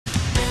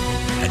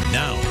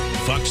Now,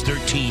 Fox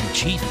 13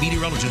 Chief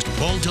Meteorologist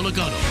Paul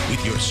Delegado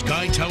with your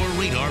Sky Tower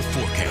radar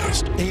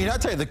forecast. And I'll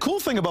tell you, the cool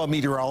thing about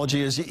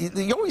meteorology is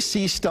you always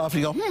see stuff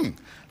and you go, haven't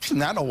seen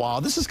that in a while.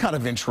 This is kind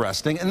of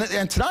interesting.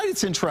 And tonight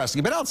it's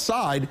interesting. But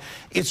outside,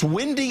 it's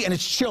windy and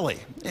it's chilly.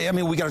 I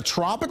mean, we got a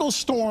tropical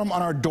storm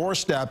on our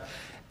doorstep,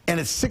 and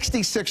it's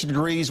 66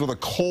 degrees with a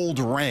cold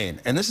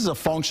rain. And this is a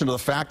function of the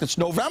fact it's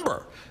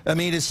November. I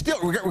mean, it's still,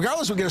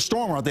 regardless if we get a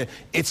storm out there,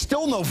 it's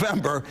still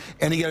November,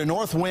 and you get a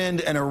north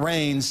wind and it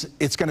rains,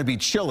 it's going to be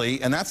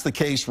chilly, and that's the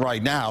case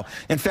right now.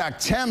 In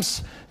fact,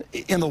 temps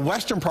in the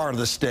western part of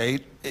the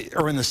state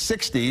are in the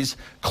 60s,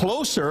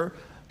 closer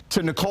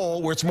to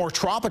Nicole, where it's more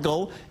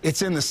tropical,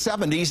 it's in the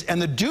 70s, and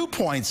the dew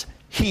points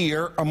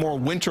here are more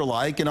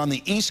winter-like, and on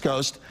the East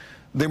Coast,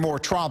 they're more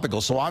tropical.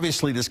 So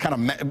obviously this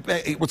kind of,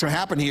 what's going to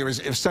happen here is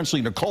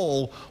essentially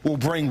Nicole will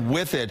bring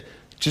with it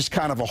just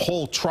kind of a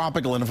whole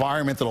tropical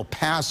environment that'll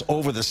pass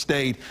over the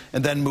state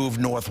and then move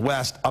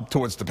northwest up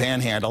towards the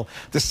Panhandle.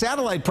 The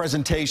satellite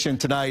presentation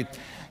tonight,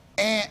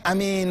 I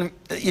mean,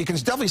 you can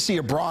definitely see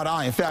a broad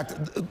eye. In fact,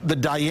 the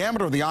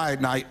diameter of the eye at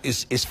night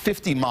is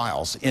 50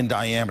 miles in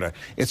diameter.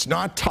 It's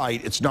not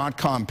tight. It's not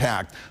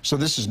compact. So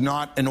this is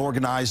not an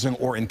organizing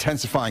or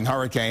intensifying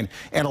hurricane.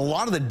 And a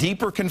lot of the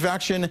deeper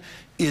convection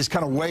is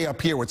kind of way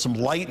up here with some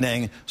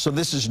lightning. So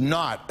this is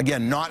not,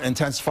 again, not an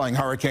intensifying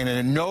hurricane. And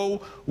in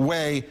no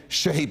way,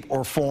 shape,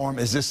 or form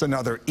is this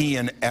another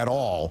Ian at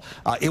all.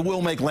 It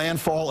will make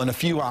landfall in a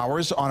few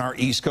hours on our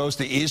East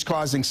Coast. It is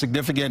causing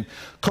significant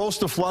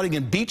coastal flooding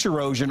and beach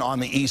erosion on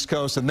the East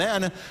Coast. And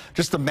then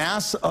just the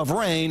mass of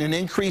rain and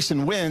increase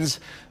in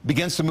winds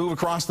begins to move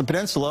across the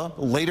peninsula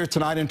later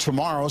tonight and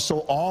tomorrow. So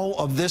all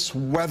of this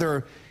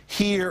weather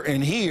here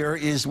and here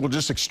is, we'll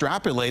just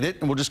extrapolate it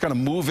and we'll just kind of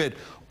move it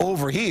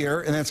over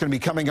here, and then it's going to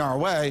be coming our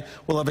way.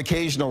 We'll have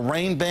occasional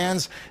rain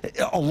bands.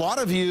 A lot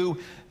of you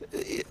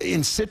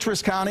in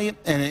Citrus County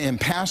and in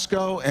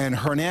Pasco and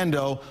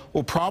Hernando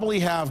will probably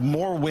have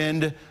more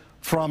wind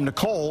from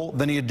Nicole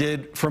than you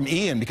did from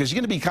Ian, because you're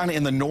going to be kind of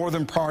in the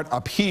northern part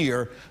up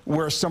here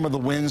where some of the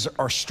winds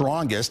are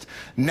strongest.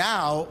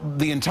 Now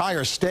the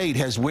entire state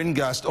has wind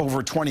gusts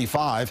over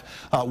 25.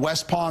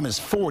 West Palm is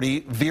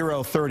 40,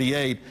 Vero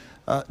 38.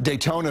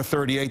 Daytona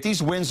 38.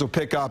 These winds will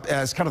pick up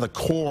as kind of the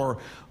core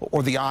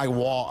or the eye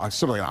wall.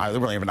 Certainly, they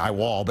really have an eye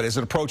wall, but as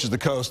it approaches the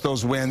coast,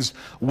 those winds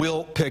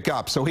will pick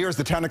up. So here's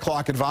the 10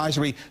 o'clock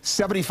advisory,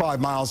 75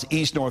 miles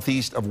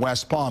east-northeast of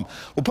West Palm.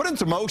 We'll put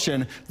into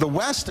motion, the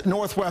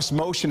west-northwest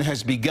motion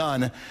has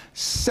begun.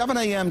 7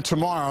 a.m.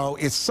 tomorrow,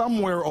 it's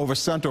somewhere over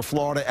central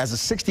Florida as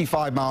a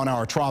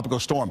 65-mile-an-hour tropical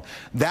storm.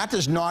 That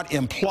does not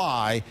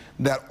imply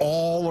that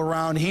all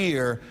around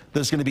here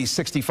there's going to be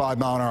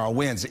 65-mile-an-hour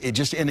winds. It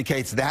just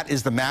indicates that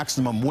is the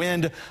maximum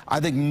wind. I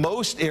think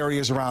most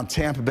areas around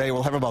Tampa Bay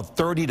will have about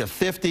 30 to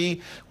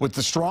 50, with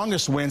the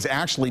strongest winds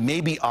actually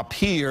maybe up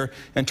here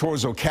and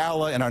towards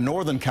Ocala and our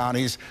northern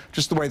counties,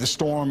 just the way the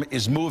storm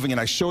is moving.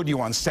 And I showed you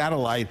on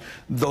satellite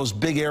those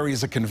big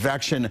areas of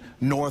convection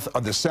north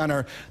of the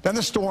center. Then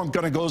the storm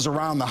kind of goes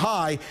around the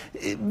high.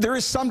 There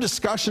is some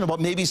discussion about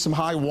maybe some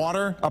high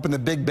water up in the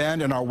Big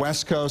Bend and our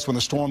west coast when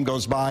the storm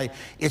goes by.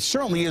 It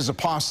certainly is a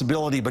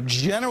possibility, but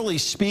generally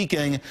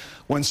speaking,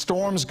 when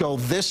storms go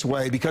this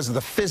way, because of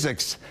the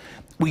physics,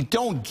 we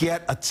don't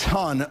get a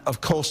ton of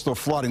coastal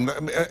flooding.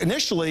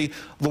 Initially,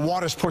 the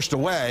water's pushed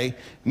away,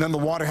 and then the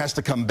water has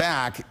to come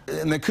back,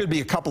 and there could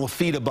be a couple of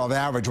feet above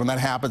average when that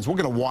happens. We're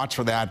going to watch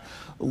for that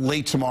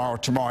late tomorrow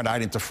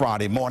night into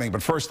Friday morning.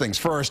 But first things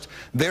first,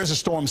 there's a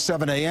storm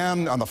 7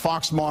 a.m. on the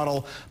Fox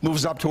model,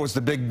 moves up towards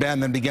the Big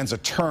Bend, then begins a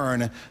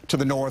turn to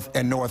the north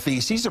and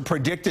northeast. These are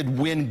predicted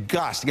wind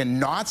gusts. Again,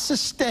 not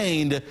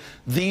sustained.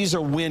 These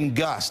are wind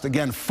gusts.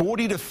 Again,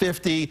 40 to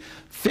 50,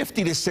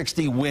 50 to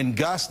 60 wind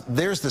gusts.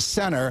 There's the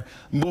center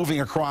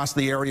moving across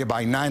the area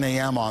by 9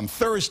 a.m. on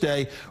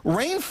Thursday.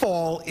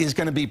 Rainfall is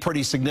going to be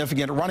pretty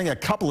significant, running a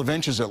couple of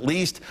inches at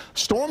least.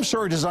 Storm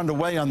surge is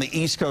underway on the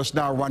East Coast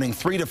now, running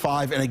 3 to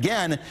 5. And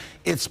again,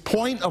 it's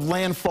point of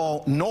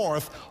landfall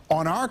north.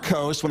 On our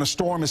coast, when a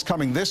storm is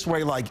coming this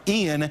way like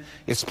Ian,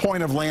 it's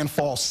point of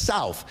landfall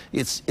south.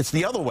 It's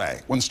the other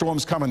way. When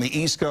storms come on the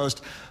East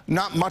Coast,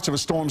 not much of a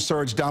storm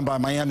surge down by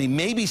Miami,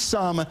 maybe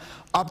some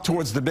up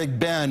towards the Big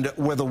Bend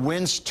where the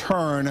winds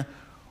turn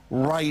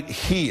right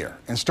here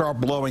and start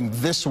blowing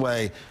this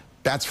way.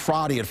 That's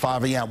Friday at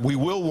 5 a.m. We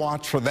will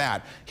watch for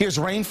that. Here's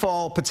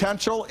rainfall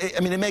potential. I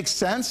mean, it makes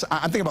sense.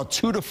 I'm thinking about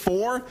 2 to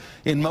 4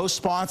 in most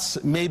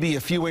spots, maybe a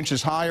few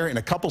inches higher in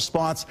a couple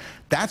spots.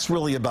 That's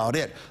really about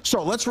it.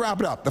 So let's wrap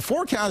it up. The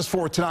forecast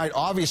for tonight,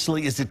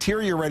 obviously, is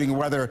deteriorating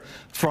weather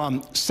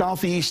from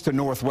southeast to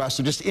northwest.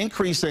 So just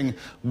increasing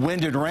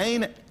wind and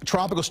rain.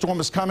 Tropical storm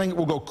is coming.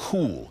 We'll go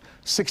cool.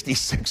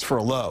 66 for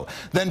a low.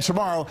 Then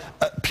tomorrow,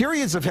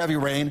 periods of heavy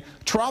rain,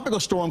 tropical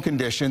storm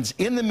conditions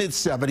in the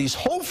mid-70s.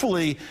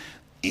 Hopefully,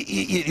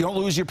 you don't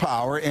lose your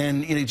power,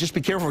 and just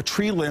be careful with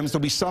tree limbs.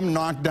 There'll be some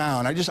knocked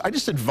down. I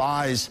just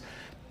advise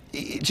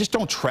just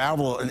don't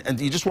travel, and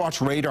you just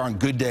watch radar on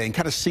good day and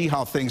kind of see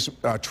how things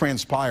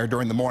transpire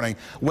during the morning.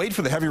 Wait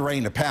for the heavy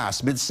rain to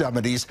pass,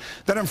 mid-70s.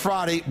 Then on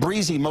Friday,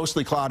 breezy,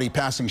 mostly cloudy,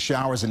 passing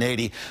showers and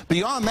 80.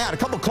 Beyond that, a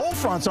couple cold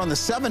fronts on the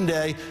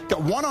 7-day.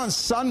 Got one on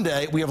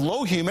Sunday. We have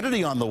low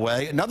humidity on the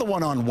way. Another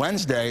one on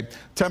Wednesday.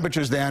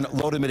 Temperatures then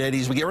low to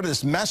mid-80s. We get rid of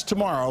this mess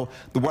tomorrow.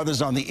 The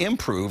weather's on the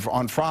improve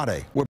on Friday.